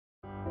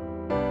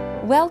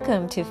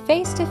Welcome to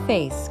Face to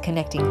Face,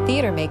 connecting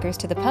theater makers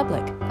to the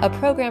public, a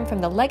program from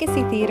the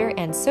Legacy Theater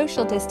and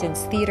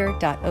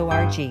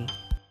socialdistancetheater.org.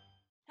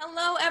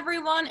 Hello,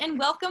 everyone, and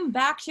welcome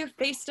back to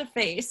Face to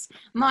Face.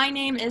 My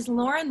name is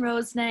Lauren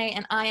Rosenay,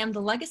 and I am the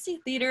Legacy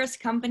Theater's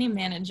company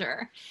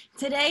manager.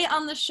 Today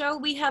on the show,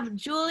 we have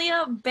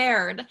Julia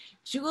Baird.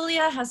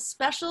 Julia has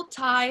special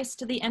ties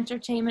to the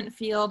entertainment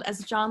field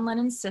as John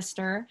Lennon's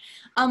sister.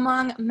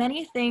 Among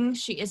many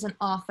things, she is an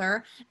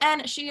author,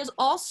 and she is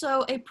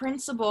also a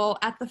principal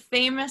at the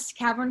famous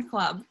Cavern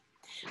Club.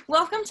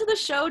 Welcome to the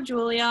show,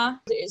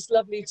 Julia. It's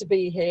lovely to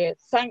be here.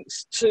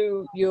 Thanks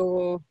to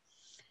your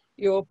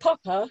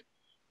papa.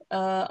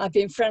 I've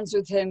been friends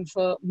with him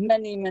for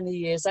many, many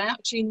years. I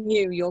actually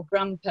knew your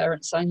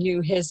grandparents. I knew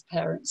his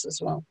parents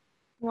as well.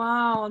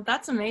 Wow,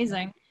 that's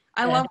amazing.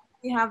 I love that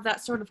we have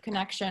that sort of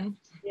connection.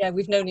 Yeah,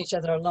 we've known each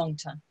other a long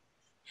time.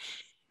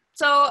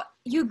 So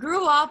you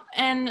grew up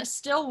and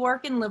still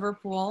work in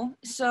Liverpool.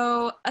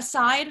 So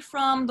aside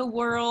from the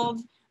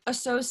world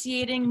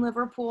associating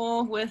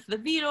Liverpool with the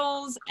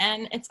Beatles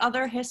and its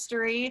other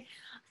history,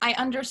 I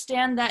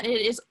understand that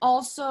it is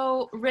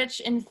also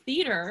rich in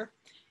theater.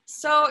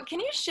 So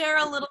can you share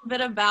a little bit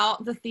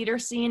about the theater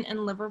scene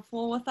in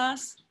Liverpool with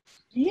us?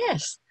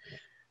 Yes.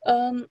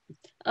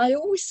 I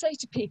always say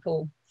to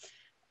people,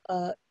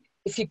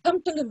 if you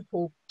come to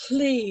Liverpool,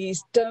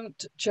 please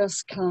don't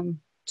just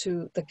come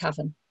to the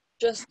Cavern.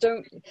 Just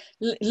don't.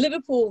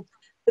 Liverpool,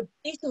 the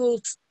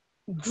Beatles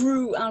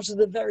grew out of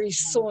the very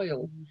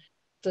soil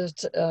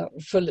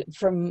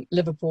from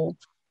Liverpool.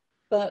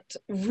 But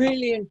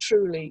really and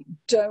truly,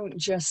 don't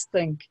just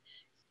think,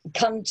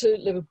 come to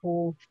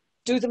Liverpool,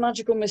 do the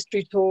Magical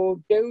Mystery Tour,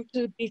 go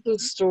to the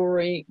Beatles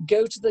story,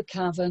 go to the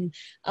Cavern,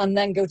 and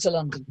then go to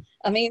London.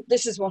 I mean,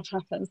 this is what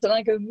happens. And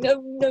I go,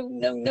 no, no,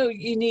 no, no.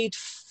 You need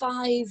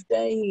 5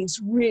 days,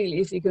 really,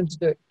 if you're going to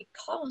do it.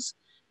 Because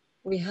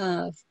we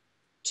have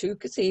 2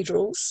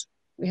 cathedrals.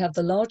 We have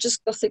the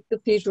largest Gothic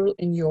cathedral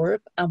in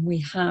Europe, and we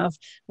have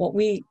what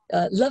we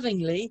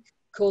lovingly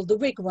call the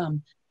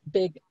Wigwam,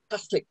 big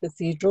Catholic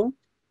cathedral.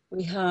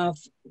 We have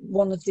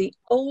one of the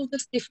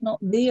oldest, if not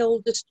the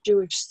oldest,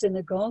 Jewish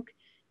synagogue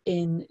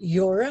in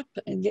Europe.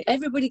 And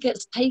everybody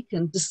gets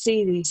taken to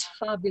see these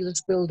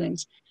fabulous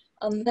buildings.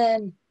 And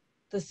then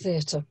the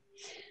theatre.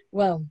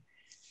 Well,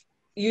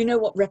 you know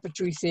what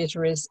repertory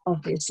theatre is,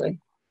 obviously.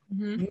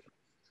 Mm-hmm.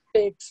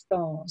 Big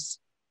stars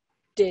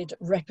did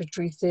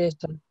repertory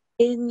theatre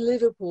in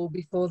Liverpool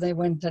before they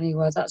went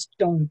anywhere. That's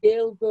John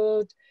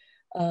Gielgud,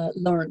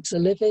 Laurence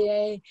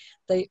Olivier.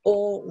 They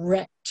all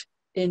repped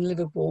in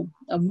Liverpool.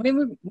 And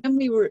when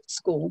we were at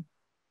school,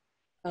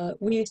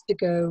 we used to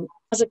go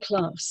as a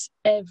class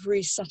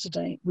every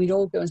Saturday. We'd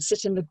all go and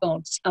sit in the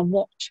gods and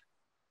watch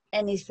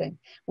anything.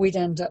 We'd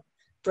end up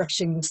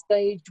brushing the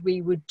stage.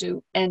 We would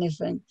do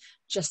anything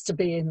just to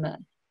be in there.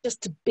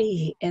 Just to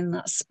be in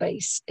that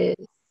space is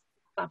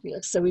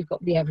fabulous. So we've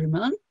got the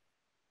Everyman,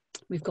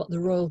 we've got the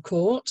Royal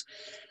Court,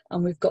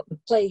 and we've got the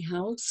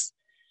Playhouse.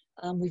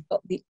 We've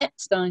got the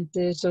Epstein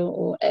Theatre,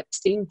 or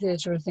Epstein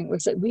Theatre, I think we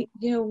said. We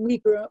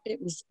grew up, it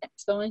was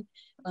Epstein,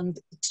 and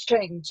it's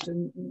changed,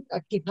 and I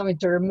keep having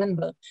to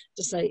remember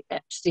to say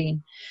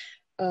Epstein.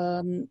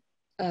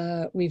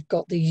 We've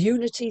got the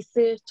Unity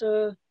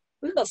Theatre.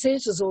 We've got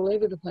theatres all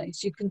over the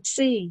place. You can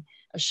see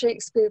a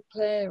Shakespeare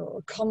play or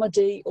a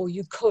comedy, or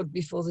you could,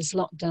 before this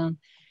lockdown,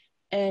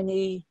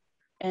 any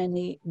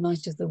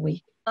night of the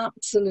week.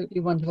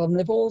 Absolutely wonderful. And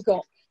they've all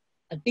got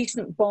a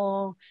decent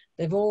bar,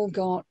 they've all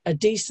got a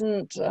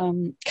decent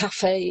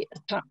cafe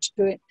attached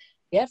to it.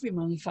 The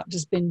Everyman, in fact,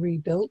 has been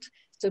rebuilt,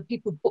 so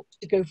people book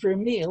to go for a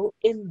meal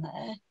in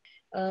there.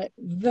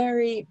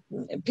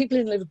 People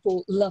in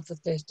Liverpool love the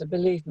theatre,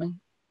 believe me.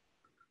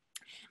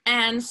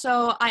 And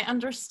so I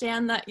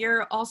understand that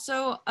you're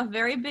also a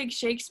very big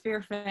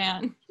Shakespeare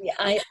fan. Yeah,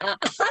 have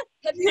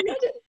you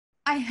read it?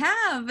 I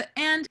have.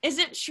 And is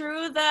it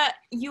true that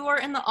you were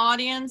in the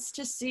audience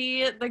to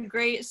see the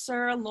great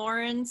Sir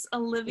Laurence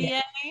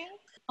Olivier? Yeah.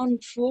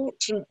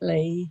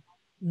 Unfortunately,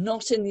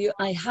 not in the...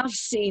 I have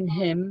seen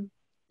him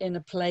in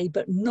a play,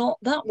 but not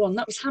that one.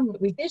 That was Hamlet.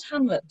 We did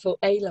Hamlet for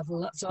A-level.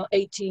 That's our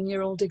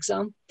 18-year-old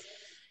exam.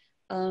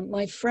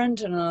 My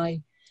friend and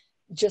I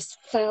just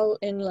fell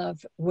in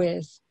love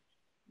with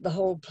the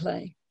whole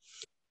play.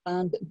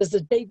 And there's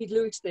a David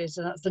Lewis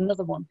Theatre, that's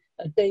another one,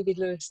 a David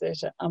Lewis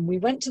Theatre. And we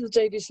went to the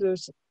David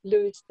Lewis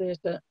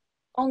Theatre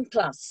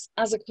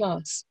as a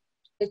class.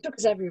 They took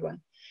us everywhere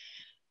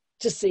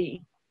to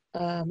see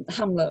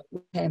Hamlet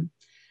with him.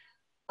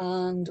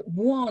 And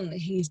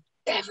he's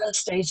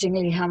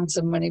devastatingly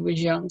handsome when he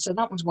was young, so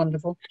that was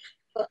wonderful.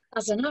 But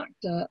as an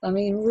actor, I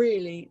mean,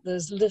 really,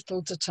 there's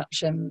little to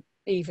touch him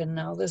even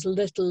now. There's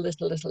little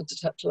to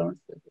touch Laurence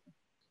Olivier.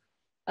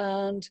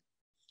 And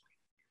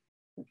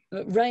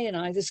Ray and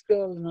I, this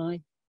girl and I,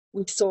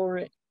 we saw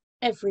it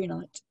every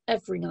night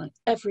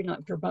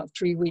for about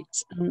 3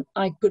 weeks. And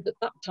I could at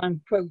that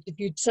time quote, if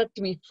you'd said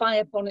to me, fire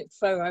upon it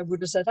foe, I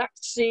would have said act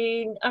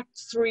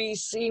 3,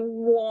 scene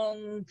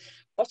 1,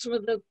 bottom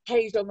of the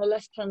page on the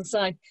left-hand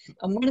side.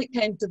 And when it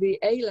came to the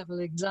A-level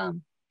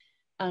exam,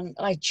 And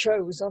I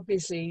chose,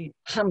 obviously,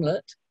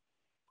 Hamlet.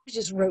 I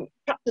just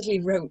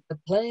practically wrote the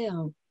play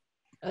out.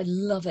 I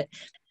love it.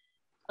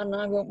 And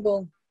I went,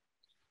 well,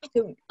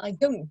 I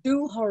don't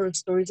do horror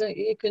stories.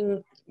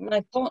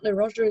 My partner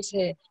Roger is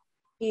here.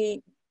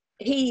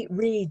 He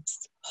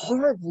reads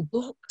horrible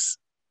books.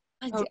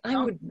 I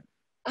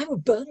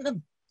would burn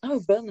them. I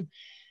would burn them.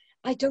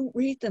 I don't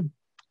read them.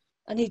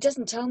 And he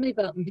doesn't tell me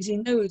about them because he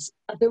knows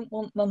I don't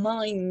want my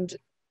mind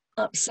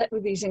upset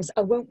with these things.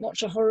 I won't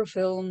watch a horror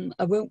film.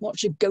 I won't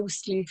watch a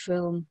ghostly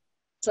film.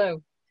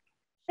 So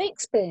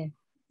Shakespeare,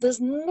 there's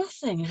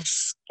nothing as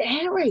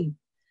scary,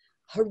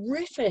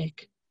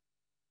 horrific,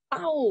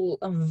 foul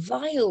and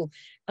vile,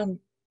 and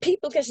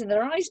people getting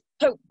their eyes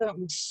poked out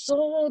with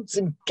swords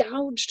and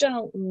gouged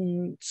out,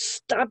 and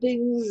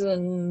stabbings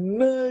and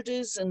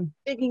murders and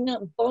digging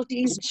up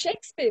bodies.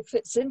 Shakespeare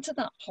fits into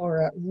that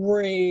horror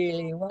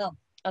really well.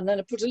 And then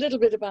I put a little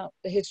bit about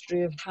the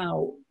history of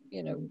how,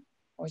 each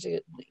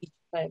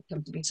play had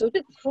come to be. So I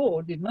did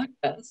 4, did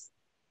Macbeth,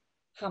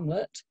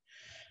 Hamlet,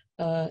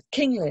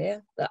 King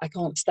Lear, that I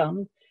can't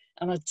stand,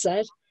 and I'd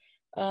said,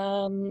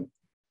 and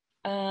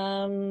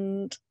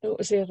what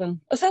was the other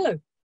one? Othello.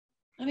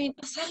 I mean,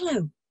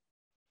 Othello.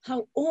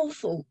 How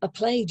awful a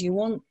play do you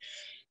want?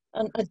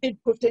 And I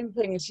did put in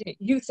things,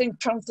 you think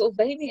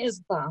Transylvania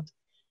is bad.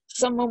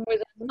 Someone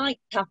with a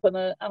nightcap and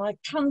a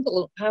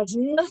candle has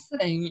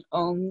nothing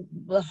on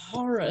the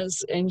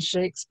horrors in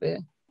Shakespeare.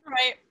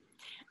 Right.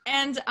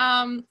 And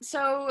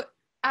so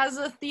as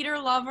a theater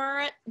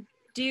lover,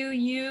 do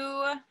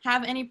you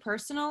have any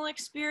personal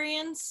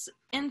experience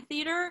in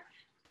theater?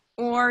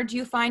 Or do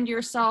you find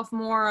yourself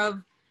more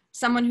of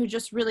someone who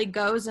just really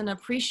goes and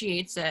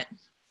appreciates it?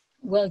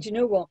 Well, do you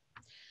know what?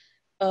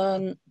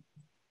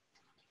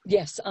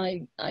 Yes,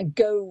 I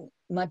go,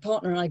 my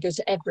partner and I go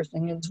to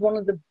everything. It's one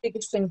of the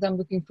biggest things I'm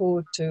looking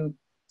forward to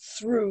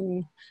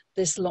through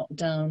this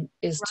lockdown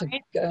is to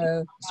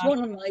go. It's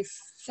one of my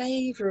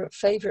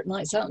favorite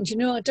nights out. And you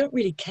know, I don't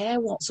really care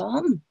what's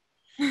on.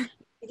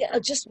 I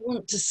just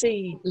want to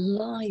see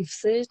live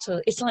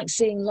theatre. It's like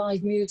seeing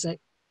live music.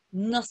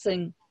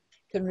 Nothing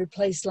can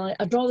replace live.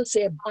 I'd rather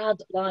see a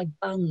bad live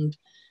band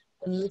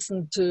than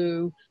listen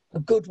to a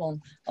good one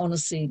on a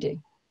CD.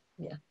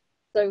 Yeah.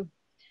 So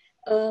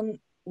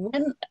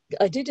when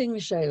I did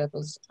English A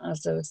levels,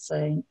 as I was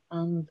saying,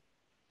 and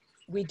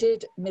we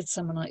did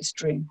Midsummer Night's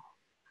Dream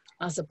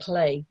as a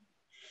play,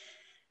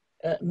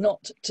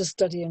 not to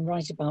study and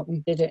write about. We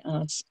did it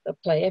as a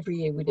play. Every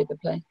year we did a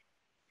play.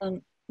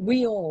 And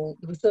there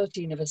were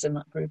 13 of us in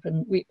that group,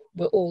 and we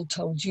were all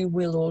told, you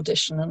will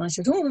audition. And I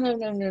said, oh, no,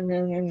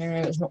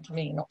 it's not for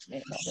me, not for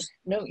me.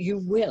 No, you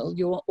will,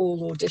 you're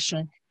all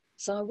auditioning.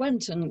 So I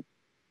went and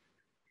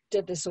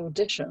did this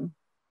audition,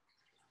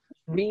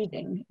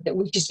 reading,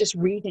 which is just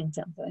reading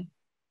something.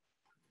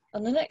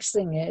 And the next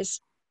thing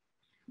is,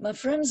 my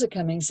friends are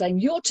coming saying,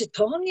 you're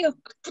Titania, I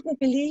couldn't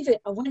believe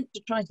it. I went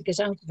to try to get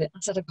out of it. I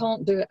said, I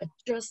can't do it. I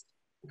just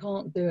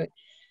can't do it.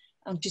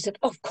 And she said,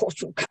 of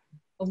course you can,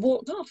 and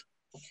walked off.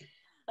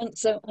 And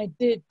so I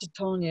did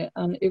Titania,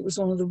 and it was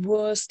one of the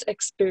worst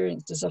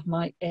experiences of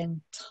my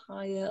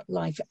entire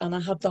life. And I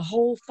had the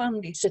whole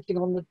family sitting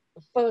on the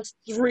first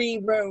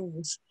 3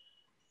 rows,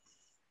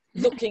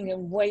 looking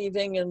and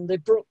waving, and they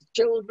brought the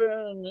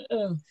children.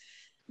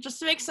 Just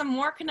to make some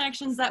more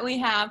connections that we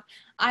have,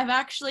 I've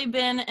actually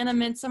been in a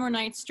Midsummer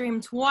Night's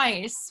Dream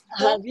twice.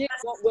 Have you?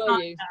 What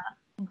were you?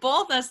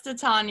 Both as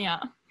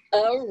Titania.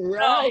 Oh,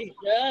 right.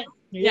 So, right.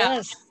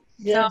 Yes.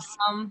 Yeah. Yes.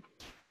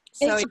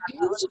 It's a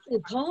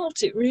beautiful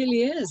part. It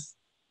really is.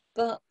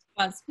 But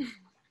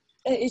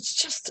it's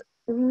just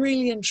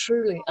really and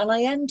truly. And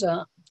I end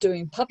up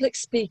doing public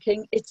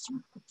speaking.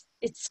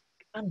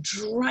 I'm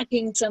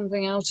dragging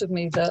something out of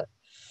me that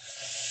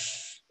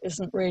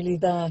isn't really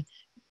there.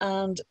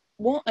 And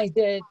what I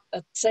did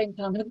at the same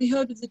time, have you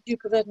heard of the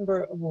Duke of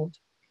Edinburgh Award?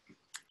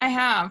 I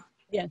have.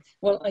 Yeah,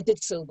 well, I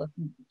did silver.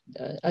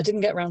 I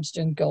didn't get around to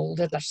doing gold.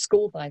 I'd left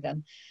school by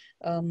then.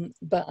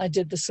 But I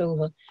did the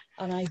silver.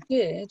 And I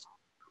did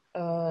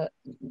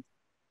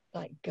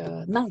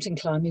mountain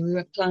climbing. We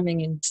went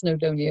climbing in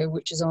Snowdonia,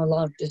 which is our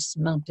largest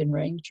mountain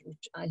range,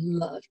 which I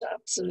loved. I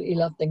absolutely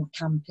loved, and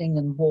camping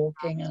and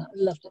walking. And I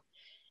loved it.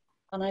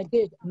 And I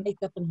did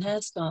makeup and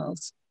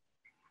hairstyles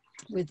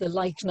with the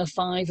Leichner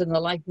 5 and the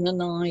Leichner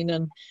 9,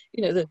 and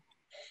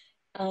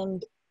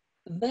and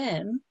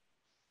then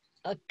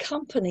the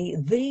company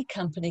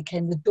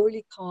came, the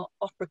D'Oyly Carte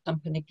Opera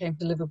Company came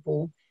to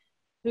Liverpool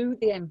through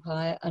the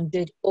Empire and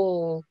did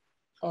all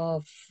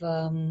of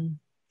the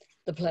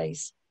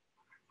plays.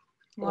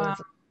 Wow.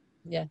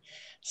 Yeah.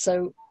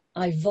 So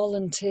I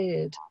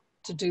volunteered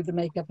to do the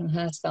makeup and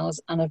hairstyles,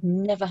 and I've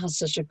never had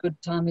such a good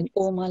time in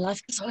all my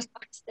life because I was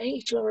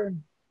backstage,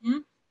 Lauren. Mm-hmm.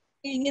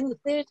 Being in the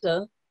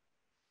theatre,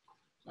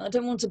 I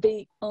don't want to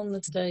be on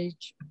the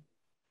stage.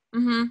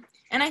 Mm-hmm.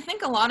 And I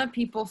think a lot of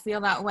people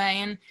feel that way.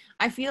 And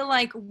I feel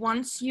like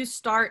once you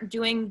start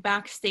doing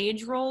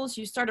backstage roles,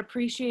 you start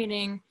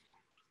appreciating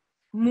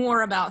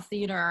more about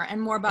theater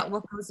and more about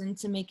what goes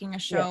into making a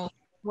show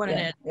what yeah,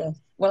 it is. yeah.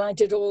 Well, I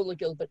did all the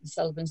Gilbert and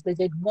Sullivans. They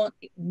did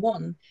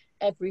one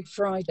every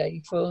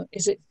Friday for,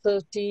 is it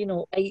 13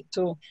 or 8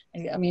 or,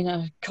 I mean,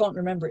 I can't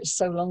remember. It's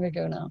so long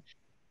ago now.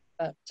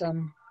 But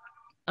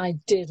I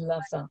did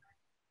love that.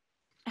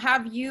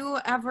 Have you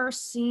ever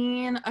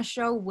seen a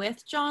show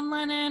with John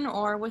Lennon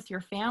or with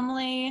your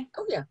family?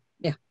 Oh, yeah,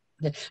 yeah.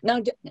 Yeah.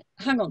 Now,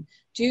 hang on.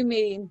 Do you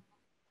mean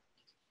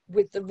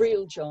with the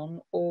real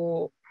John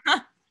or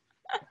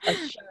a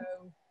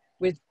show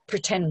with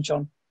pretend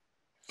John?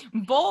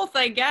 Both,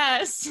 I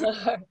guess.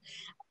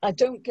 I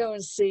don't go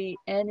and see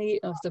any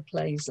of the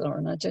plays,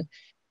 Lauren. I don't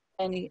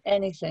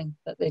anything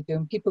that they do.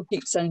 And people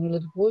keep saying,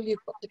 Liverpool,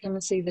 you've got to come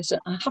and see this.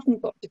 I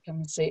haven't got to come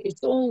and see it.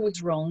 It's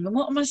always wrong. And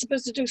what am I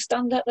supposed to do?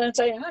 Stand up there and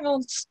say, hang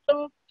on,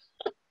 stop.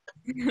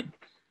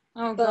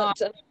 Oh, But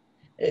God.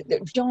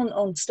 John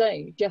on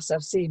stage, yes,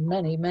 I've seen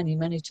many, many,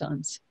 many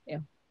times. Yeah.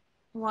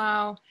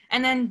 Wow.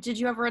 And then did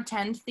you ever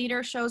attend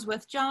theater shows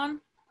with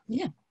John?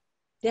 Yeah.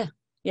 Yeah.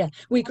 Yeah.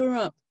 We grew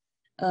up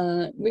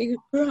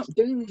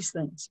doing these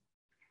things,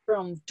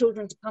 from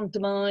children's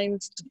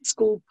pantomimes to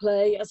school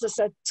play. As I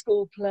said,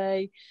 school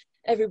play.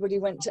 Everybody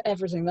went to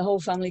everything. The whole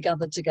family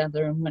gathered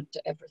together and went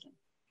to everything.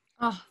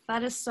 Oh,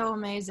 that is so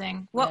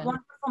amazing. What Yeah.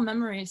 wonderful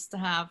memories to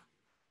have.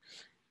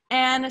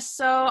 And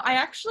so I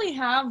actually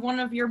have one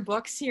of your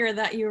books here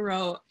that you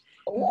wrote.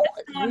 Oh,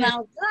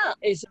 now that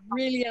is a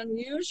really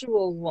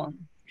unusual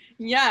one.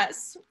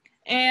 Yes.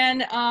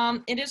 And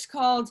it is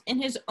called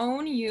In His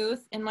Own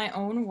Youth, in My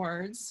Own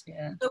Words.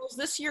 Yeah. So was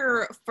this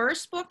your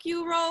first book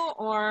you wrote,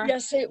 or?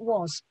 Yes, it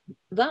was.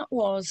 That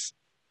was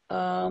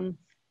 5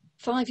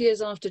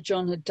 years after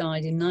John had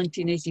died in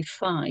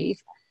 1985.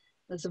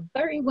 There's a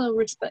very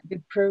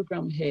well-respected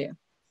program here.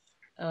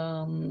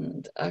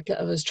 I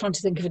was trying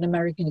to think of an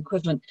American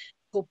equivalent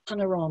called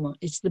Panorama.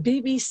 It's the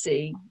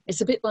BBC.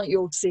 It's a bit like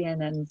your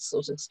CNN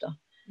sort of stuff.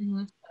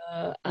 Mm-hmm.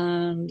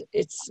 And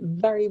it's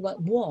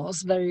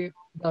was very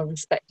well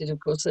respected, of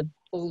course.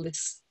 All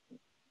this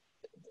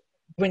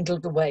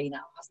dwindled away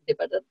now, hasn't it?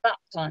 But at that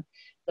time,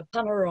 the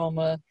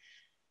Panorama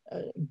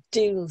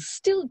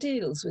still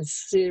deals with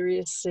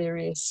serious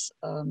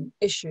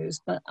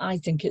issues, but I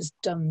think it's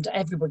dumbed.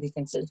 Everybody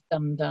thinks it's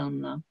dumbed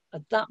down now.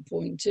 At that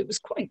point, it was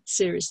quite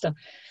serious stuff.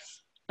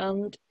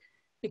 And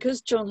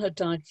because John had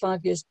died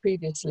 5 years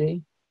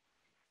previously,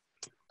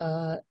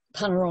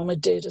 Panorama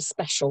did a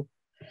special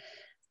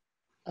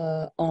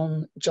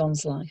on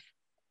John's life.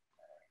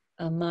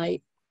 And my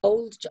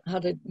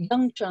had a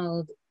young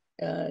child,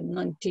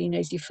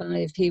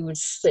 1985. He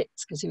was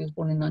 6 because he was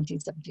born in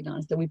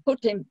 1979. So we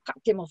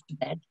packed him off to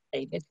bed,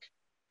 David,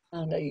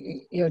 and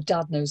your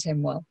dad knows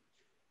him well.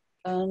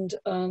 And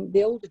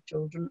the older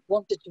children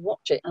wanted to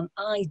watch it, and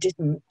I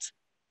didn't.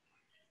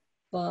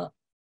 But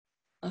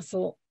I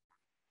thought,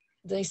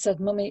 they said,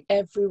 Mummy,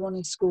 everyone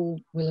in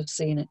school will have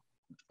seen it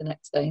the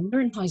next day. And they're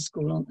in high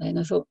school, aren't they? And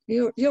I thought,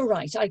 you're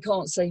right. I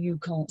can't say you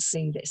can't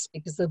see this,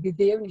 because they'll be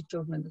the only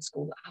children in the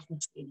school that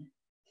haven't seen it.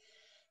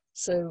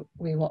 So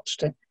we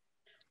watched it.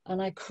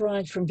 And I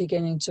cried from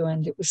beginning to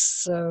end. It was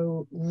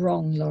so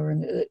wrong,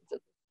 Lauren. The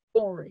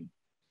story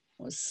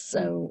was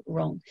so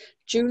wrong.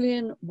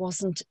 Julian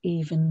wasn't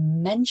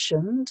even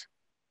mentioned.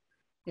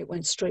 It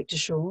went straight to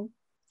Sean.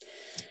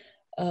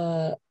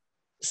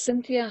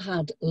 Cynthia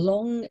had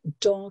long,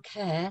 dark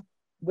hair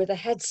with a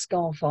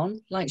headscarf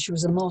on, like she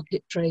was a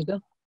market trader.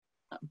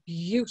 A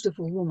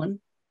beautiful woman.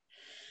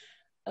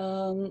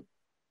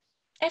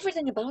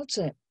 Everything about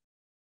it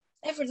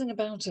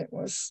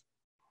was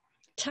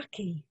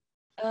tacky.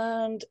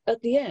 And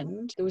at the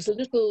end, there was a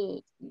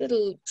little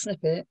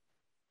snippet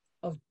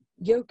of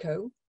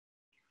Yoko.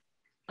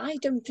 I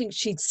don't think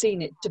she'd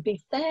seen it. To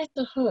be fair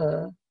to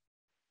her,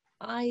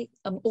 I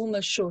am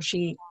almost sure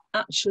she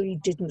actually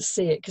didn't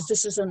see it, because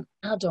this is an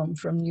add-on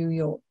from New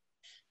York.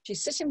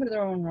 She's sitting with her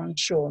arm around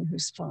Sean,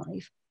 who's 5.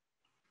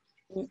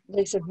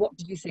 They said, what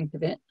did you think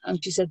of it?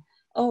 And she said,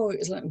 oh, it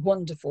was like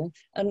wonderful.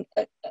 And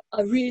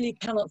I really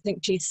cannot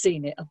think she's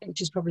seen it. I think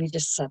she's probably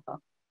just said that.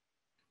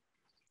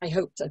 I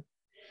hope so.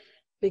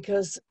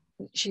 Because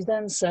she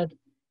then said,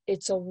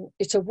 it's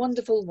a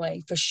wonderful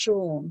way for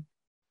Sean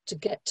to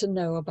get to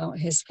know about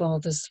his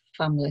father's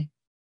family.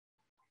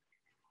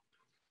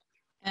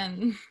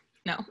 And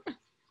no.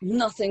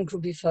 Nothing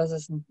could be further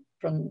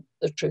from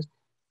the truth.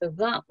 So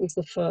that was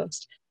the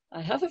first.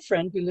 I have a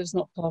friend who lives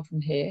not far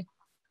from here,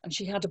 and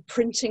she had a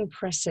printing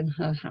press in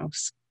her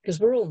house, because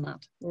we're all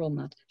mad.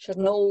 She had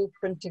an old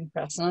printing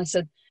press. And I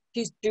said,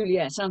 she's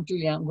Juliet, I'm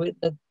Julianne, with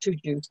the 2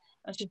 Jews.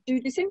 I said, do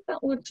you think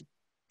that would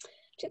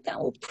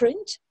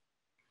print?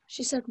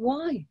 She said,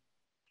 why?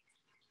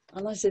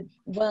 And I said,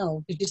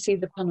 well, did you see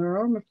the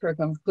Panorama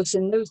program? Because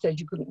in those days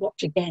you couldn't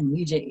watch again.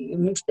 You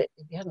missed it.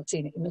 If you hadn't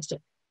seen it, you missed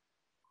it.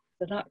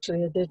 But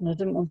actually I did, and I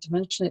didn't want to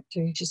mention it to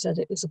you. She said,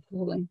 it was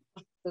appalling,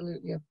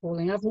 absolutely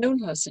appalling. I've known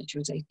her since she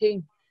was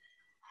 18.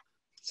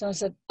 So I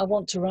said, I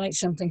want to write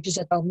something. She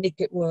said, I'll make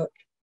it work.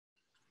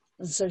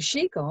 And so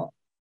she got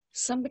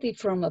somebody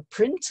from a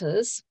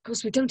printer's, of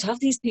course we don't have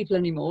these people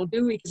anymore,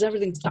 do we? Because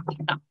everything's tap,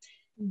 tap, tap.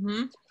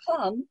 Mm-hmm.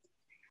 Come,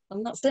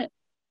 and that's it.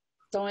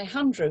 So I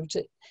hand wrote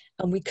it,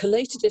 and we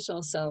collated it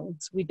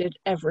ourselves. We did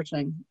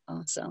everything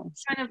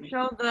ourselves. Kind of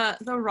show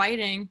the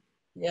writing.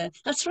 Yeah,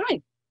 that's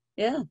right.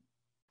 Yeah.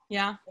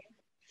 Yeah.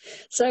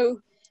 So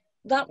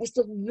that was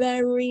the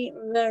very,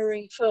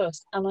 very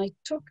first. And I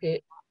took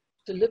it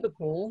to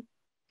Liverpool,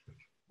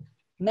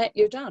 met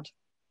your dad.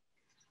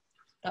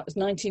 That was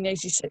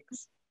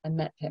 1986. I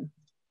met him.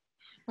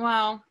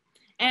 Wow.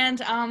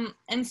 And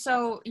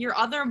so your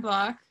other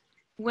book,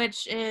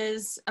 which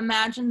is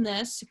Imagine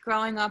This,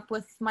 Growing Up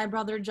with My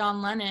Brother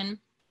John Lennon.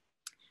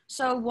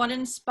 So what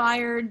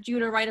inspired you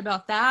to write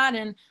about that,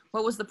 and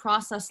what was the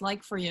process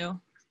like for you?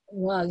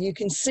 Well, you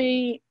can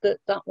see that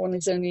one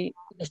is only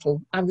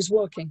little. I was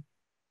working.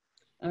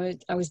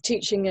 I was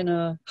teaching in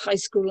a high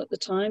school at the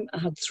time. I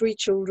had 3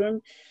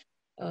 children.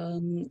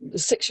 The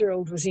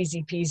 6-year-old was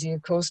easy peasy,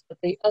 of course, but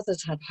the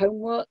others had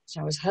homework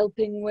I was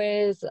helping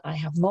with. I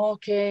had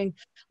marking.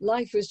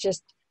 Life was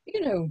just,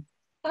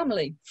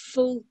 family,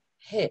 full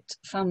hit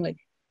family.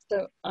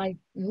 So I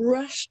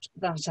rushed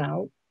that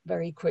out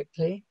very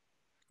quickly.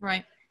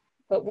 Right.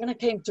 But when I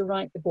came to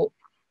write the book,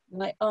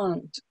 my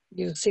aunt,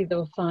 you'll see there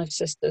were 5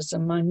 sisters,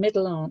 and my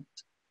middle aunt,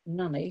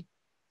 Nanny,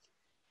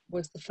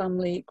 was the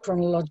family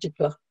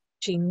chronological.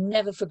 She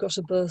never forgot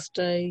a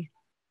birthday,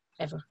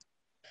 ever.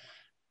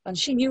 And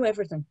she knew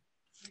everything.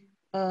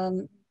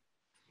 And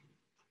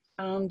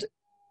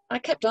I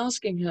kept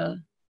asking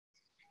her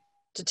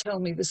to tell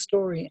me the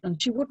story,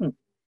 and she wouldn't.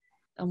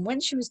 And when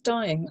she was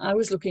dying, I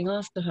was looking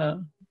after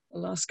her the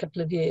last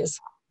couple of years.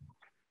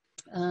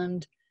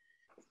 And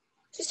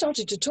she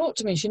started to talk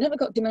to me. She never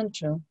got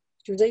dementia.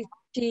 She was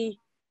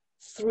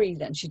 83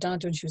 then. She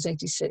died when she was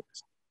 86.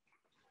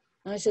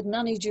 And I said,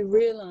 Nanny, do you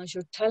realise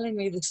you're telling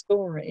me the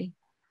story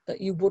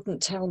that you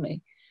wouldn't tell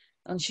me?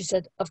 And she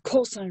said, of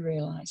course I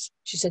realise.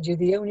 She said, you're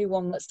the only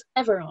one that's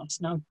ever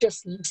asked. Now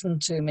just listen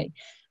to me.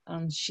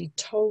 And she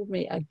told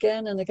me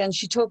again and again.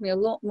 She told me a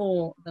lot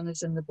more than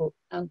is in the book.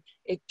 And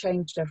it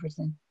changed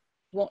everything.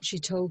 What she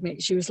told me,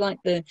 she was like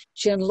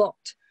she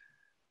unlocked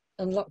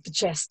the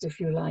chest, if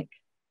you like.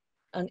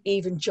 And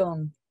even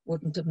John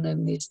wouldn't have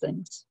known these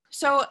things.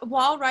 So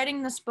while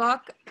writing this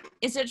book,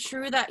 is it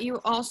true that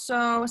you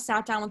also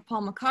sat down with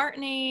Paul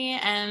McCartney?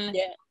 And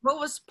what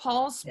was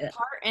Paul's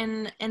part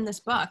in this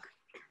book?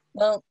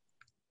 Well,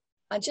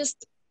 I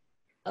just,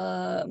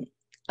 I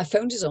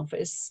phoned his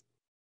office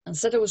and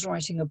said I was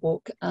writing a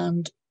book,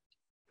 and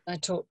I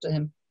talked to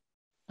him,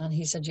 and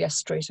he said yes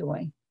straight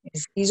away.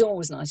 He's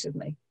always nice with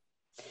me.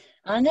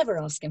 I never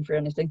ask him for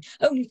anything,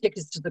 only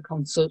tickets to the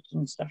concert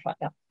and stuff like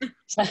that.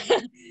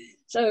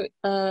 So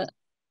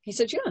he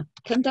said, yeah,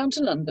 come down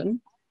to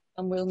London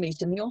and we'll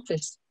meet in the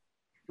office.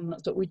 And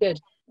that's what we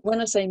did.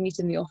 When I say meet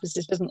in the office,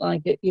 it doesn't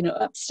like it,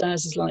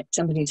 upstairs is like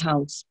somebody's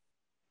house,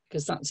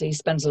 because he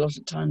spends a lot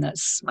of time there,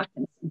 smack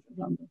in the centre of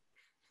London.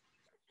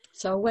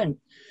 So I went,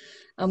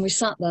 and we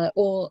sat there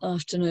all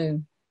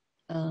afternoon,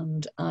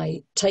 and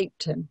I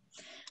taped him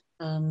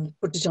and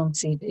put it on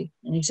CD.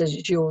 And he says,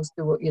 it's yours,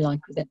 do what you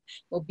like with it.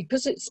 Well,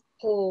 because it's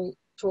Paul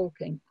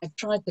talking, I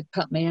tried to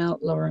cut me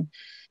out, Lauren.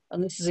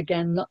 And this is,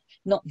 again,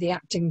 not the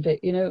acting bit,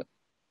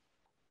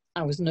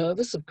 I was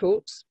nervous, of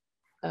course.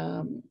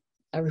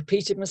 I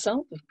repeated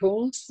myself, of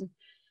course.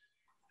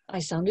 I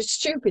sounded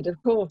stupid,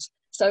 of course.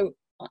 So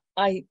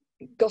I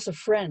got a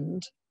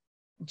friend.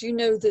 Do you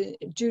know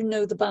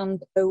the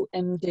band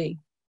OMD?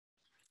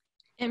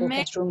 It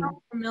may sound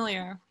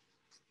familiar.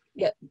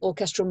 Yeah,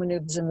 Orchestral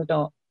Manoeuvres in the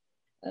Dark.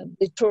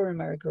 They tour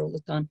America all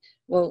the time.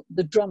 Well,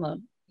 the drummer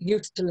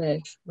used to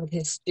live with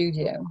his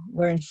studio.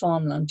 We're in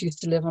farmland.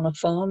 Used to live on a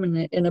farm,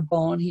 and in a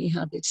barn he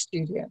had his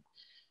studio.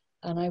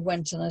 And I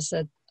went and I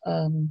said,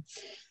 can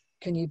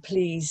you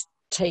please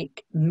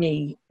take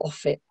me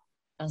off it?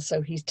 And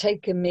so he's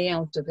taken me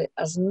out of it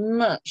as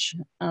much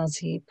as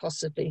he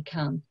possibly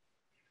can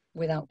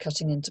without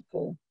cutting into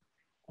Paul.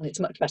 And it's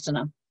much better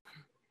now.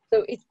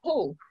 So it's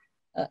Paul.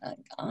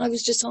 I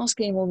was just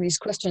asking him all these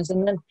questions.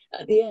 And then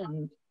at the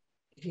end,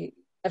 if you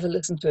ever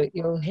listen to it,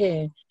 you'll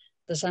hear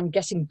that I'm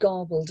getting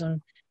garbled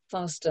and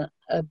faster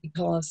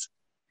because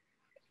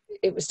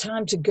it was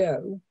time to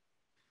go.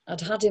 I'd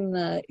had him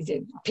there.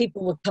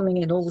 People were coming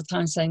in all the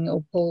time saying,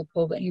 oh, Paul,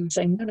 but he was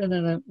saying, no.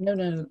 And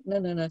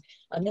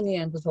in the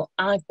end, I thought,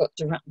 I've got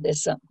to wrap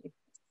this up.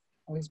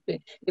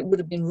 It would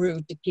have been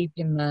rude to keep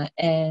him there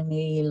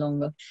any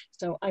longer.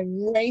 So I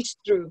raced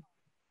through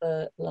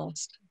the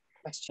last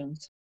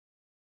questions,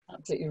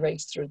 absolutely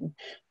raced through them.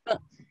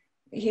 But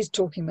he's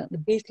talking about the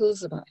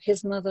Beatles, about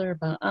his mother,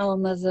 about our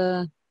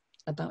mother,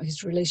 about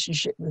his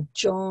relationship with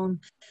John.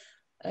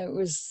 It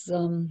was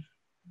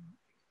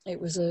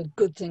a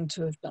good thing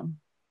to have done.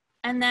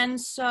 And then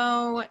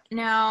so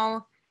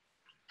now,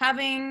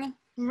 having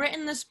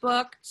written this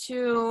book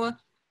to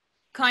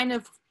kind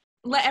of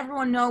let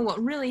everyone know what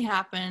really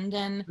happened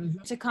and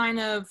to kind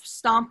of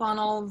stomp on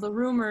all the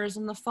rumors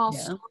and the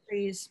false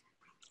stories.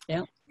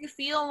 Yeah. Do you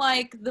feel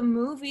like the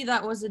movie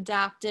that was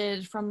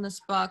adapted from this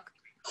book?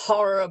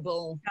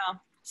 Horrible. Yeah.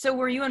 So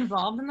were you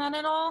involved in that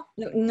at all?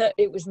 No,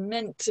 it was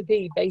meant to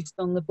be based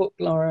on the book,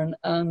 Lauren,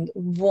 and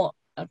what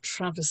a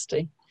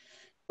travesty.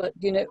 But,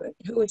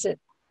 who is it?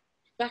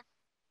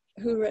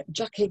 who wrote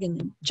Jack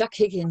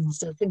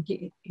Higgins. I think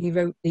he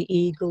wrote The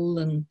Eagle,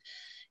 and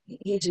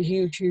he's a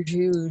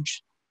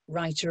huge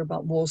writer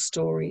about war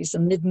stories.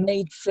 And they've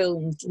made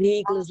films. The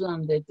Eagle has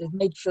landed. They've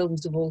made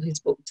films of all his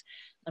books.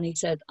 And he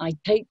said, I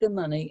take the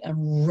money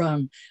and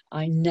run.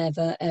 I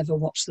never, ever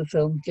watch the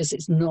film because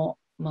it's not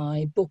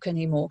my book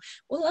anymore.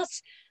 Well,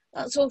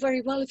 that's all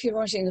very well if you're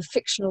writing a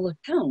fictional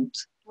account.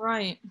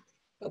 Right.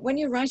 But when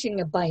you're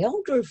writing a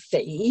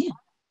biography,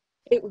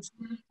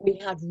 we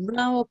had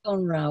row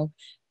upon row.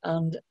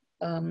 And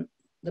my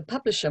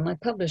publisher,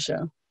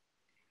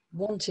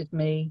 wanted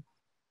me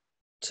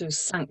to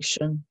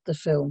sanction the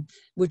film,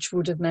 which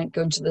would have meant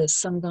going to the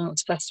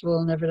Sundance Festival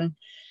and everything.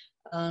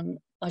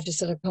 I just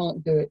said, I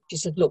can't do it. She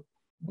said, look,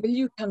 will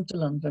you come to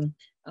London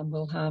and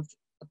we'll have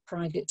a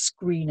private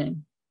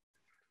screening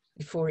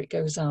before it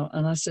goes out?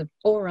 And I said,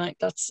 all right,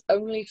 that's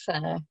only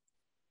fair.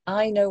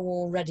 I know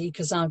already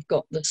because I've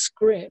got the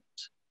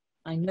script.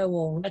 I know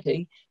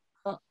already,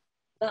 but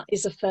that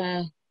is a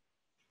fair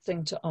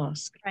thing to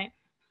ask. Right.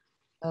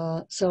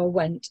 So I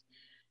went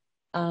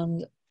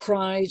and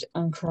cried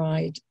and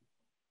cried.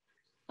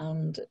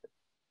 And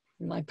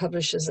my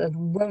publisher said,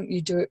 won't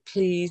you do it,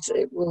 please?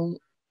 It will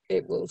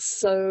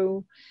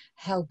so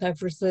help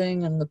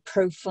everything and the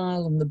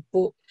profile and the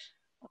book.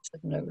 I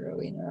said, no,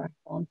 Rowena, I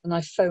can't. And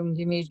I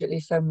immediately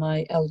phoned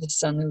my eldest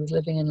son, who was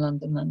living in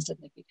London, and said,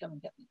 Nicky, come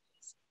and get me,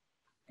 please.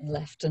 And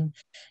left. And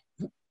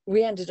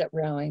we ended up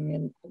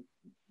rowing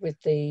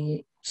with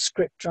the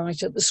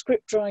scriptwriter. The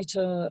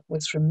scriptwriter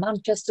was from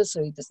Manchester,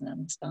 so he doesn't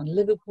understand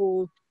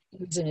Liverpool. He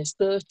was in his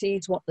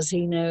 30s. What does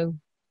he know?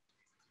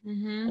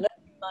 Mm-hmm. And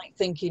you might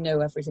think you know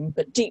everything,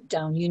 but deep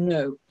down you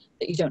know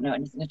that you don't know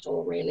anything at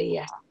all, really.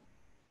 Yeah.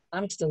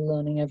 I'm still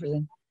learning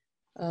everything.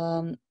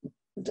 It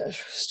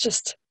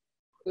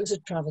was a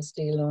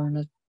travesty,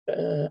 Lauren,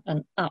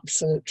 an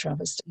absolute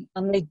travesty.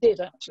 And they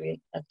did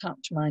actually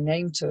attach my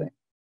name to it,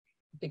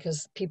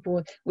 because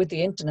people, with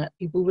the internet,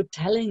 people were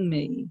telling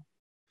me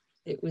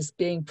it was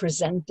being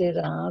presented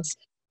as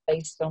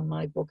based on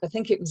my book. I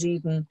think it was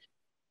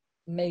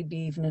maybe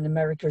even in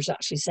America, it's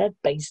actually said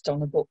based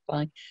on a book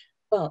by,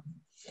 but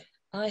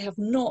I have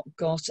not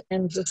got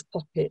endless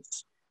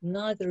pockets.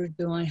 Neither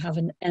do I have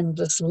an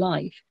endless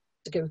life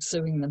to go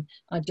suing them.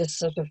 I just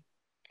sort of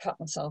cut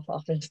myself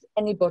off. If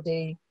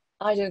anybody,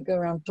 I don't go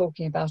around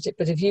talking about it,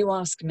 but if you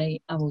ask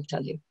me, I will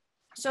tell you.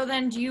 So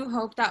then do you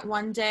hope that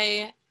one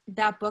day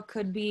that book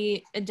could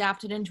be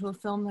adapted into a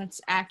film that's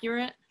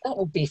accurate? That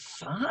would be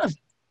fun.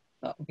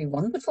 That would be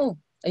wonderful.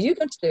 Are you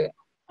going to do it?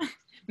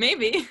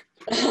 Maybe.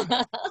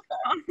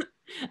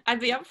 I'd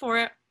be up for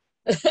it.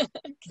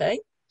 Okay.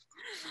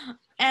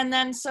 And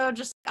then, so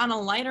just on a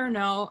lighter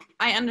note,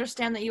 I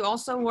understand that you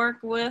also work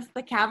with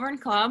the Cavern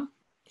Club.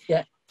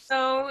 Yeah.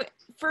 So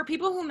for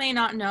people who may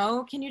not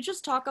know, can you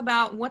just talk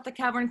about what the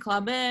Cavern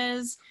Club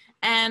is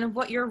and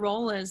what your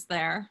role is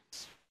there?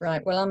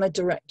 Right. Well, I'm a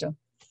director.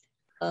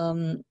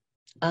 And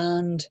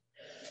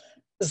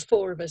there's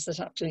 4 of us that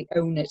actually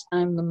own it.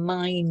 I'm the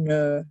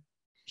minor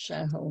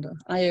shareholder.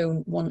 I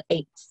own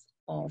 1/8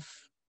 of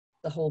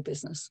the whole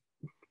business,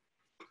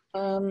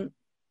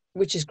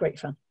 which is great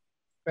fun.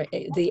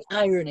 Right. The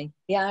irony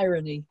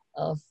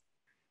of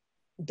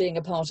being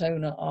a part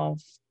owner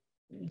of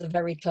the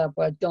very club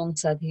where Don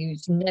said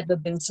he's never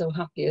been so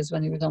happy as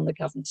when he was on the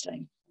Cavern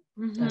stage.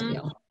 Mm-hmm. There we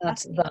are.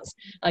 That's.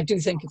 I do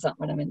think of that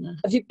when I'm in there.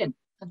 Have you been?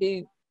 Have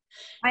you?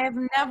 I have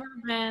never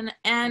been,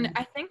 and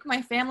I think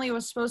my family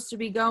was supposed to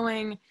be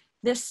going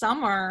this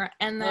summer,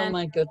 and then Oh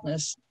my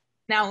goodness!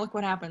 Now look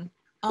what happened.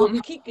 Well,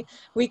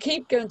 we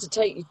keep going to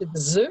take you to the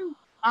zoo.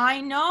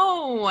 I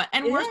know,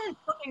 and we're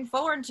looking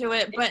forward to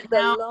it. But it's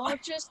the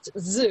largest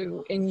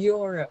zoo in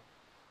Europe.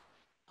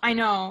 I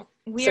know.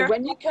 So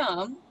when you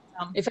come,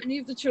 if any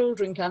of the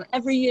children can,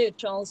 every year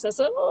Charles says,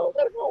 "Oh,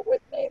 they're not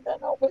with me. They're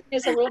not with me."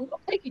 So I'm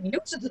not taking you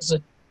to the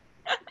zoo.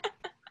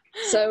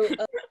 So,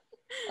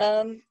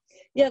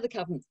 yeah, the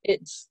Cavern.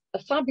 It's a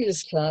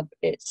fabulous club.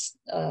 It's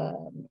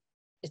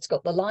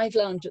got the live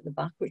lounge at the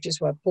back, which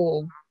is where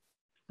Paul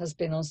has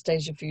been on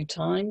stage a few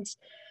times.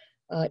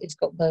 It's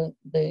got the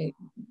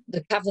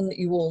Cavern that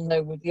you all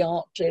know with the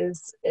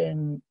arches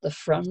in the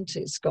front.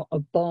 It's got a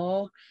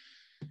bar.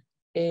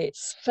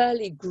 It's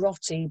fairly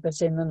grotty,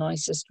 but in the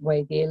nicest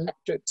way. The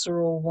electrics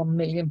are all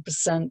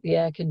 1,000,000%. The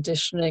air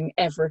conditioning,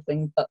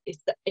 everything. But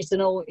it's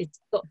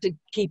got to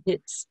keep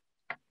its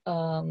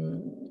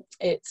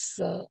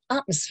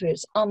atmosphere,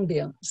 its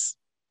ambience.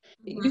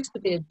 It used to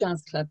be a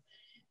jazz club.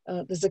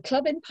 There's a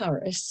club in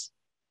Paris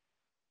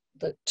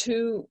that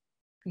 2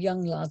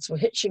 young lads were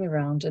hitching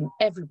around, and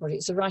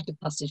it's a rite of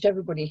passage.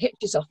 Everybody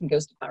hitches off and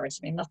goes to Paris.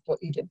 I mean, that's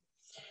what you do.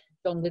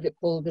 John did it,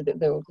 Paul did it,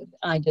 they all did it,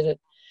 I did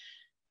it.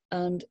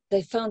 And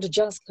they found a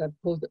jazz club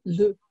called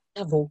Le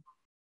Caveau,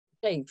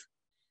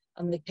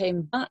 and they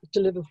came back to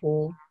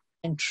Liverpool,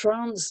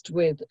 entranced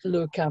with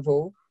Le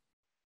Caveau,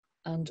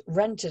 and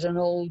rented an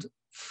old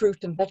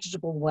fruit and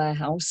vegetable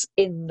warehouse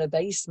in the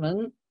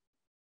basement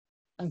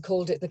and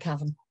called it the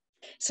Cavern.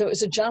 So it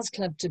was a jazz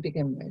club to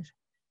begin with.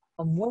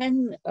 And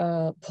when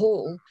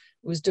Paul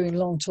was doing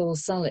Long Tall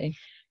Sally,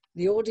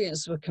 The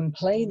audience were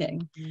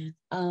complaining,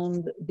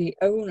 and the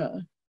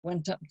owner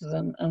went up to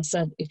them and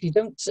said, if you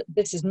don't,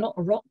 this is not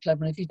a rock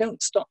club, and if you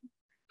don't stop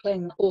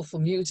playing that awful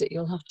music,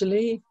 you'll have to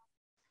leave.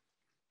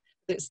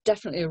 It's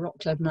definitely a rock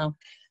club now.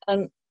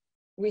 And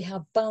we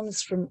have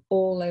bands from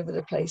all over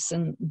the place.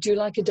 And do you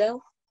like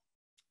Adele?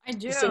 I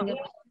do. The singer?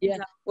 Yeah.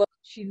 Well,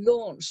 she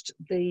launched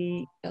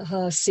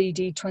her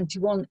CD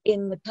 21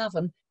 in the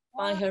Cavern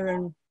by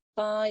her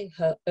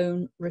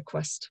own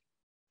request.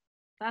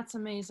 That's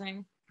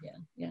amazing.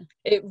 Yeah.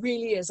 It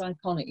really is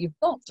iconic. You've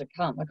got to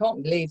come. I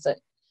can't believe that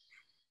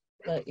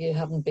you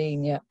haven't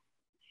been yet.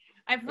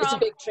 It's a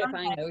big trip,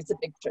 I know. It's a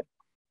big trip.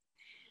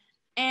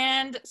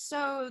 And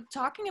so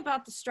talking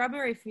about the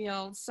strawberry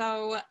field,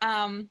 so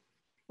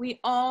we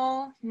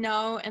all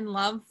know and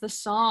love the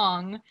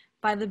song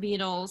by the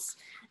Beatles.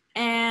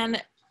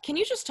 And can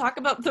you just talk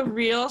about the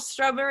real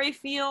strawberry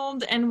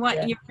field and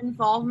what your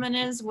involvement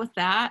is with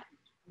that?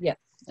 Yeah,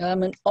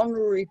 I'm an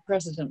honorary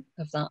president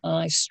of that. And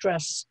I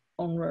stress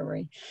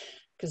honorary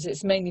because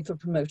it's mainly for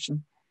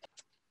promotion.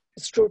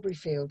 Strawberry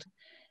field.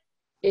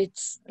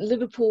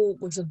 Liverpool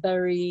was a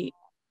very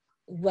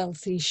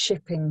wealthy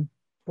shipping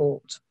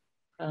port,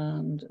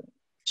 and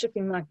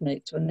shipping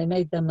magnates, when they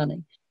made their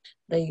money,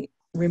 they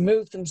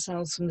removed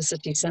themselves from the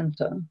city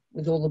centre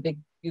with all the big,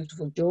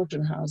 beautiful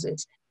Georgian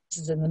houses. This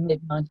is in the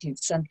mid-19th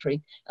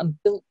century, and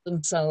built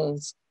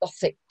themselves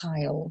Gothic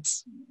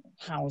tiles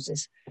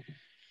houses.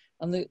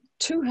 And the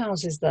two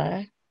houses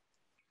there,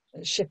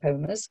 ship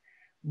owners,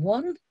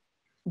 one,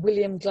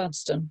 William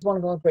Gladstone, one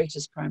of our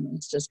greatest prime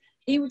ministers,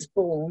 he was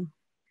born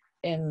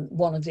in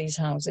one of these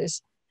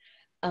houses,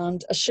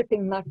 and a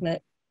shipping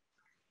magnate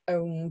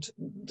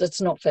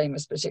that's not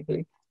famous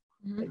particularly,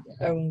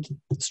 owned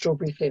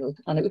Strawberry Field,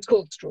 and it was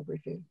called Strawberry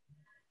Field.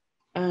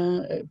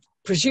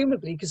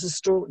 Presumably because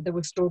there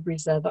were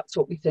strawberries there, that's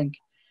what we think.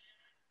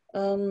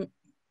 When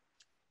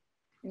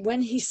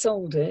he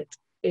sold it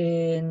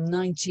in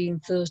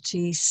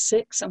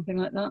 1936, something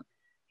like that,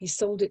 he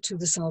sold it to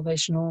the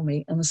Salvation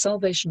Army, and the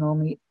Salvation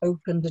Army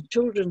opened a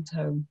children's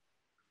home,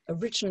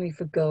 originally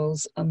for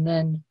girls and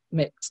then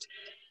mixed.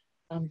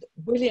 And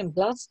William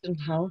Gladstone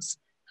House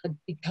had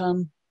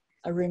become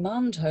a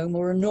remand home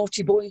or a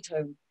naughty boys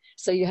home.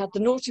 So you had the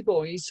naughty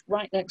boys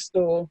right next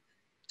door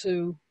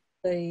to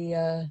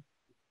the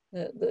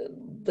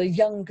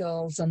young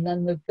girls, and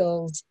then the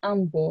girls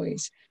and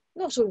boys,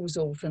 not always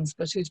orphans,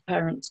 but whose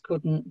parents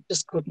couldn't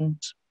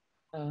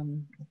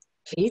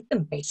feed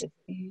them,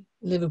 basically.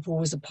 Liverpool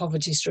was a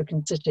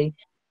poverty-stricken city.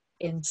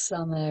 In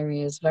some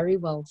areas, very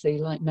wealthy,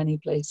 like many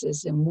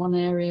places in one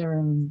area,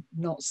 and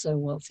not so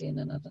wealthy in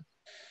another.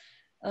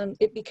 And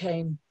it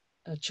became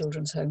a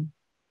children's home.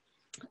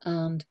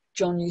 And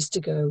John used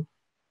to go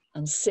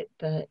and sit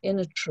there in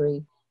a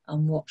tree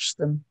and watch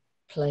them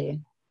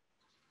playing.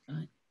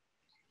 Right?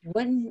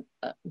 When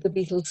the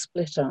Beatles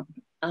split up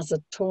as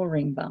a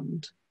touring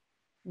band,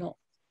 not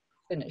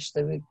finished,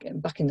 they were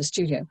back in the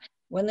studio.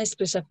 When they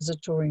split up as a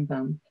touring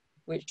band,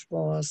 which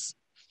was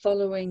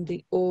following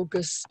the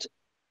August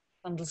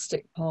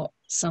Candlestick Park,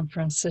 San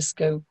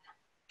Francisco,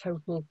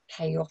 total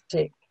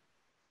chaotic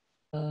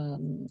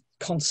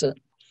concert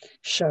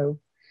show,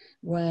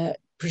 where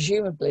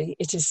presumably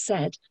it is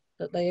said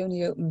that they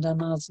only opened their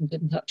mouths and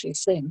didn't actually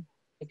sing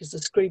because the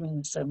screaming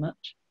was so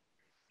much.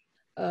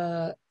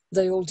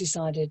 They all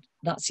decided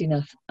that's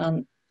enough.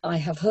 And I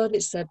have heard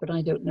it said, but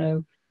I don't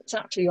know, it's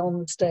actually on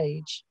the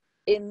stage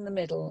in the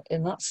middle,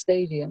 in that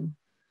stadium,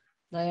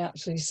 they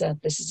actually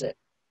said, this is it,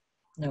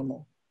 no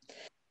more.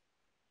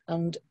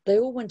 And they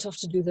all went off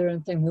to do their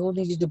own thing. They all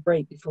needed a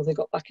break before they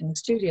got back in the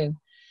studio.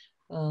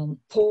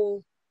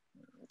 Paul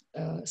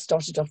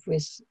started off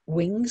with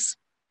Wings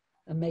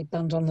and made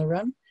Band on the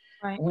Run.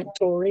 Right. Went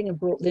touring and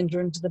brought Linda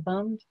into the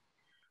band.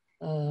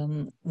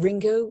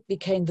 Ringo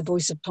became the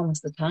voice of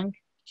Thomas the Tank,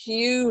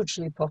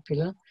 hugely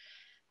popular.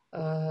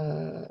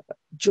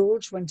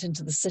 George went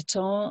into the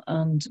sitar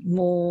and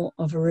more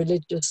of a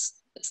religious,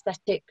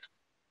 aesthetic,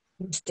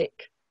 mystic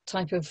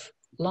type of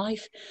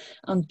life.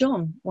 And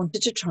John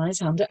wanted to try his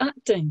hand at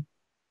acting.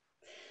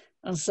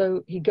 And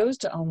so he goes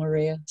to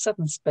Almeria,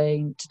 southern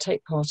Spain, to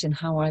take part in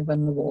How I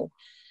Won the War.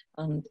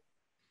 And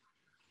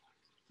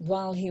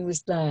while he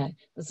was there,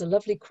 there's a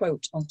lovely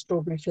quote on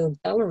Strawberry Field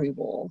gallery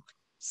wall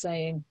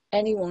saying,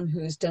 anyone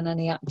who's done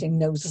any acting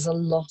knows there's a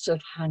lot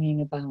of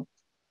hanging about.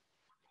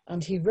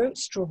 And he wrote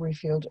Strawberry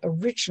Field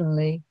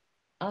originally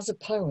as a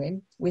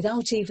poem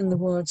without even the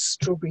word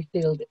Strawberry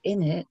Field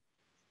in it.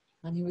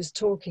 And he was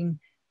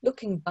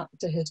looking back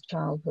to his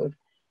childhood,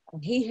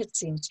 and he had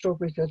seen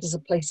Strawberry Field as a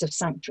place of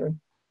sanctuary.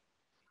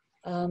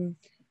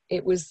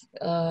 It was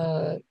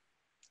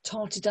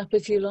tarted up,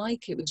 if you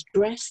like. It was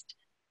dressed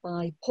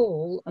by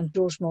Paul and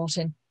George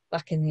Martin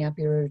back in the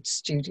Abbey Road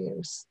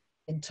studios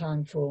in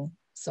time for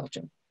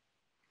Sergeant.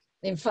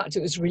 In fact,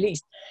 it was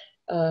released.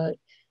 The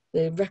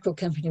record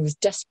company was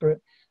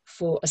desperate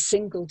for a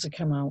single to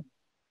come out,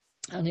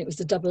 and it was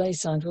the double A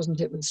side,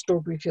 wasn't it, with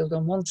Strawberry Field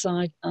on one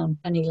side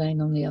and Penny Lane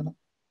on the other.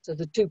 So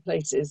the two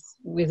places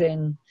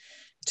within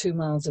 2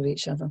 miles of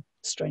each other,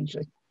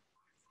 strangely.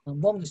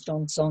 And one was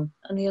John's song,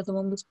 and the other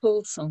one was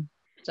Paul's song.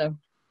 So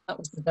that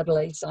was the double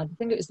A side. I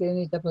think it was the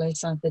only double A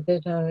side they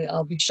did.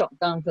 I'll be shot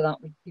down for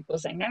that with people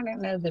saying,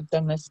 no, they've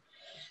done this.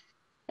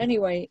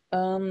 Anyway,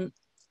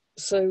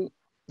 so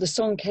the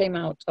song came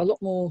out a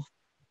lot more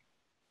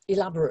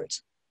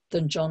elaborate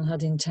than John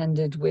had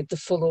intended, with the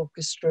full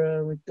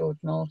orchestra, with George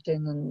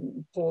Martin,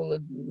 and Paul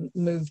had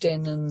moved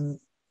in and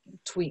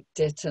tweaked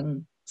it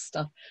and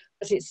stuff.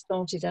 But it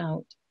started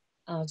out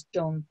as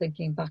John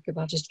thinking back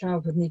about his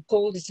childhood, and he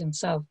called it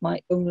himself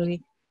My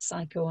Only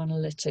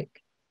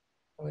Psychoanalytic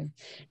Poem.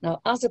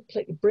 Now, as a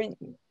bring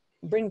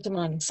to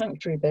mind the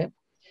sanctuary bit,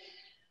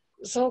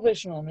 the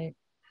Salvation Army,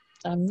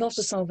 I'm not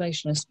a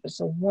Salvationist, but it's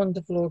a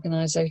wonderful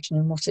organisation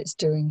in what it's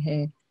doing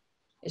here.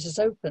 It has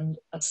opened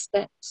a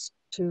Steps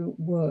to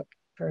Work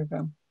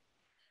programme,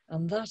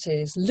 and that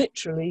is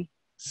literally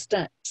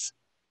steps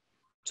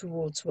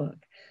towards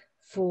work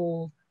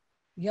for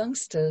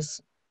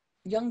youngsters,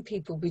 young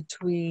people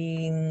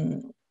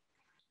between,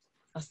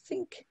 I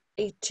think,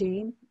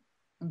 18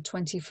 and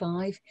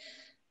 25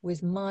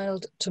 with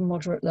mild to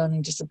moderate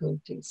learning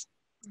disabilities.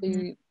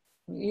 Mm-hmm.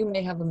 You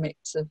may have a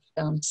mix of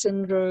Down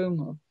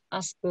syndrome, or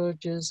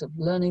Asperger's, of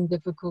learning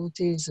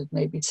difficulties, of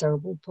maybe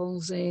cerebral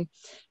palsy,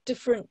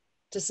 different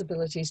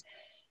disabilities.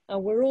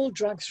 And we're all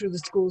dragged through the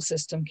school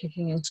system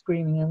kicking and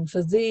screaming. And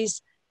for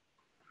these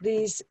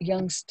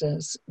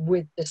youngsters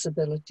with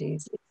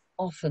disabilities, it's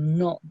often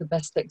not the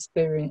best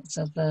experience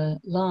of their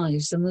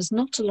lives. And there's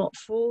not a lot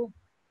for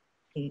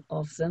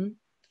of them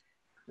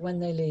when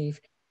they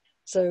leave.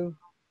 So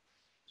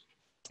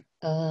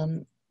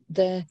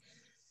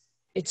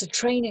it's a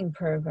training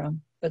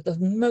program. But the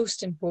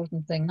most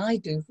important thing I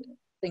do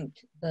think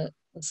that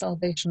the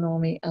Salvation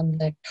Army and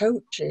their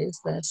coaches,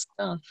 their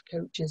staff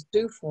coaches,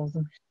 do for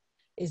them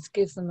is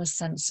give them a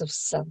sense of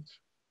self,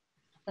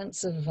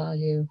 sense of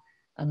value,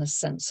 and a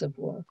sense of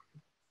work.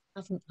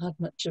 I haven't had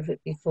much of it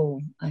before,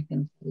 I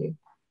can tell you.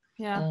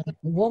 Yeah.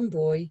 One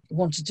boy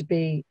wanted to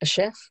be a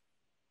chef,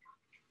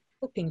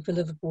 cooking for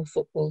Liverpool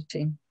football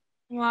team.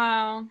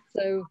 Wow.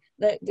 So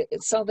the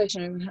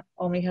Salvation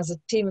Army has a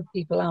team of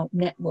people out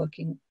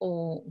networking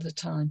all the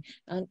time.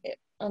 And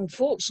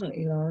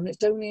unfortunately, Lauren,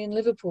 it's only in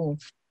Liverpool.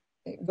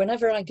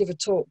 Whenever I give a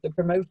talk to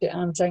promote it,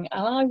 I'm saying,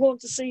 I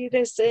want to see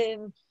this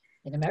in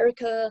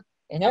America,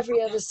 in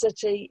every other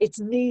city. It's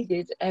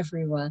needed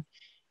everywhere.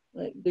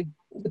 The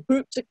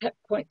groups are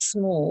kept quite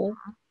small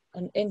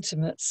and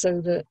intimate so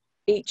that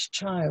each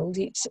child,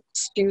 each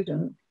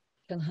student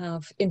can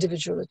have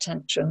individual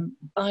attention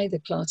by the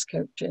class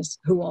coaches,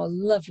 who are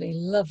lovely,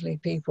 lovely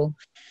people.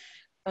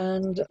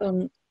 And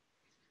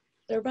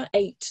there are about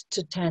 8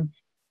 to 10,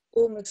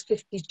 almost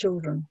 50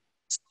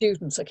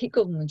 students, I keep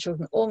calling them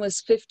children,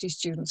 almost 50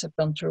 students have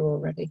gone through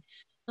already.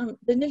 And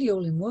they're nearly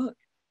all in work.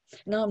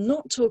 Now, I'm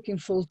not talking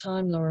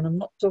full-time, Lauren. I'm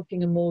not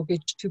talking a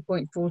mortgage,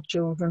 2.4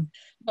 children,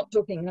 not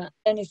talking about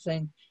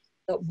anything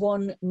that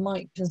one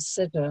might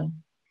consider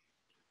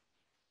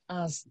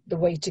as the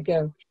way to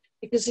go,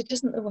 because it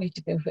isn't the way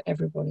to go for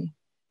everybody.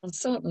 And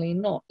certainly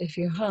not if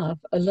you have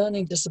a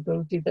learning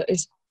disability that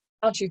is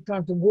actually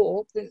trying to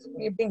walk,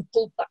 you're being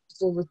pulled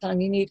backwards all the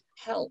time. You need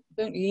help,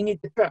 don't you? You need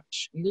the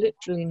crutch. You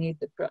literally need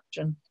the crutch,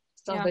 and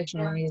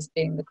Salvation Army is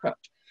being the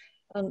crutch.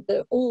 And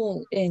they're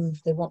all in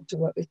if they want to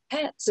work with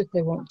pets, if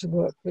they want to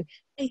work with,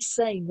 they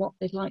say what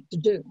they'd like to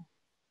do.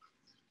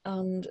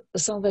 And the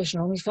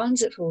Salvation Army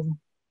finds it for them.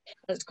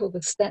 It's called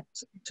the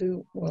Steps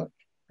to Work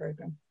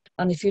program.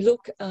 And if you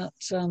look at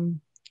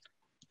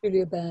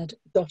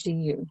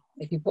juliabaird.eu,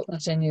 if you put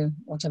that in you,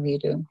 whatever you're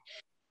doing,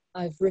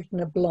 I've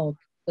written a blog.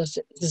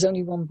 There's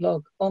only one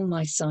blog on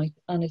my site,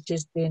 and it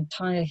is the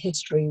entire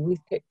history with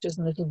pictures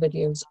and little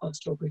videos of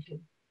Strawberry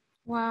Field.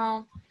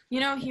 Wow.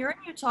 You know, hearing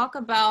you talk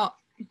about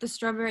the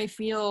Strawberry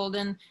Field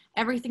and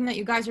everything that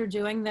you guys are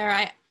doing there,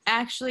 I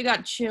actually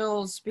got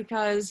chills,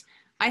 because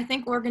I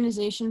think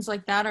organizations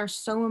like that are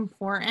so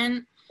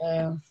important,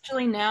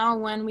 especially now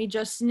when we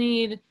just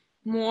need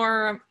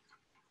more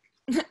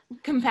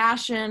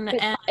compassion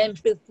and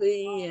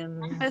empathy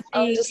and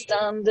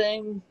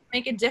understanding,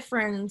 make a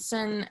difference.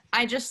 And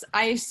I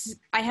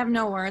have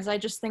no words. I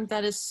just think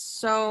that is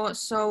so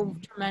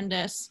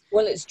tremendous.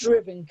 Well, it's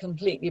driven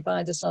completely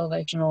by the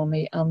Salvation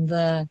Army, and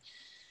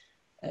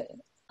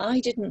I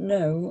didn't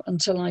know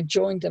until I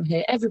joined them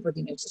here.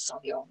 Everybody knows the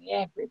Salvation Army.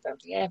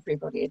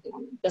 Everybody. It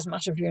doesn't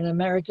matter if you're in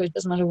America. It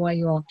doesn't matter where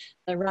you are.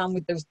 They're around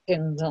with those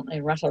pins, aren't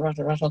they? Rattle,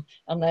 rattle, rattle,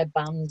 and their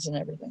bands and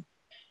everything.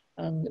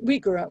 And we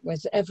grew up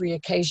with every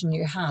occasion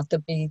you had to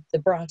be the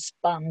brass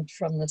band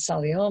from the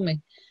Salvation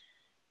Army.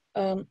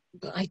 But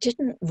I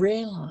didn't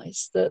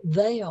realise that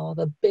they are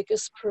the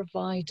biggest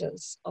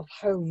providers of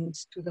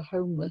homes to the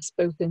homeless,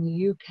 both in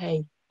the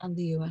UK and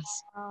the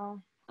US.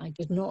 Wow. I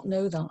did not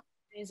know that.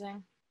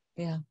 Amazing.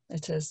 Yeah,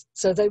 it is.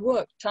 So they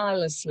work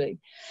tirelessly.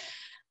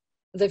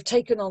 They've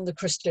taken on the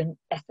Christian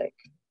ethic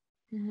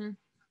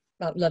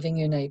about loving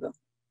your neighbour.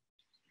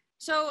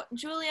 So,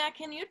 Julia,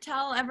 can you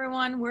tell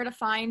everyone where to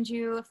find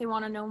you if they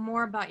want to know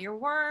more about your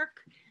work,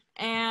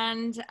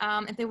 and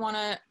if they want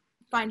to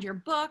find your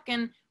book,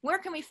 and where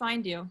can we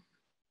find you?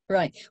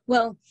 Right.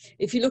 Well,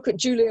 if you look at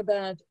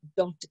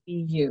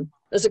juliabaird.eu,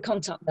 there's a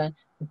contact there.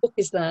 The book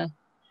is there.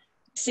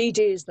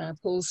 CD is there,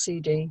 Paul's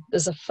CD.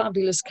 There's a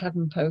fabulous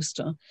Cavern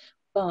poster,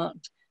 but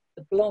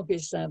the blog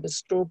is there, the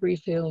Strawberry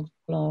Field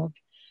blog,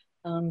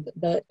 and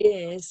there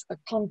is a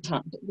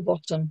contact at the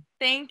bottom.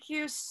 Thank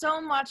you so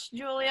much,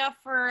 Julia,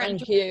 for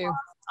Thank joining you us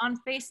on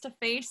Face to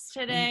Face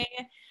today.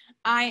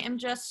 I am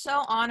just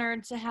so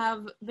honored to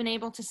have been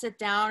able to sit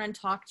down and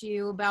talk to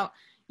you about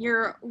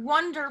your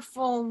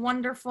wonderful,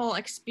 wonderful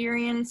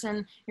experience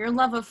and your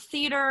love of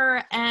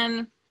theater,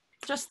 and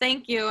just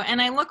thank you.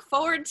 And I look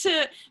forward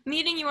to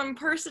meeting you in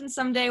person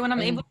someday when I'm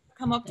able to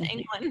come up to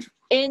England.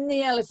 In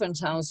the Elephant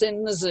House,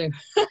 in the zoo.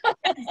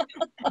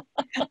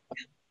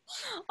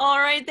 All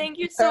right, thank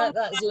you so much.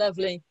 That's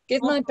lovely.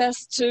 Give my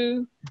best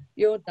to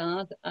your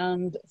dad,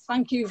 and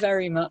thank you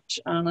very much.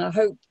 And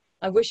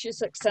I wish you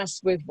success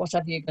with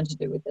whatever you're going to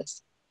do with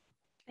this.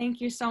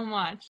 Thank you so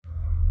much.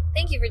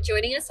 Thank you for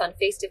joining us on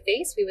Face to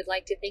Face. We would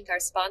like to thank our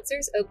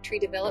sponsors, Oak Tree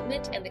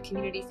Development and the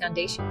Community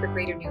Foundation for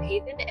Greater New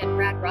Haven, and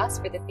Brad Ross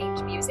for the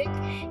themed music.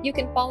 You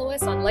can follow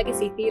us on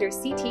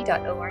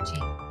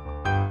legacytheaterct.org.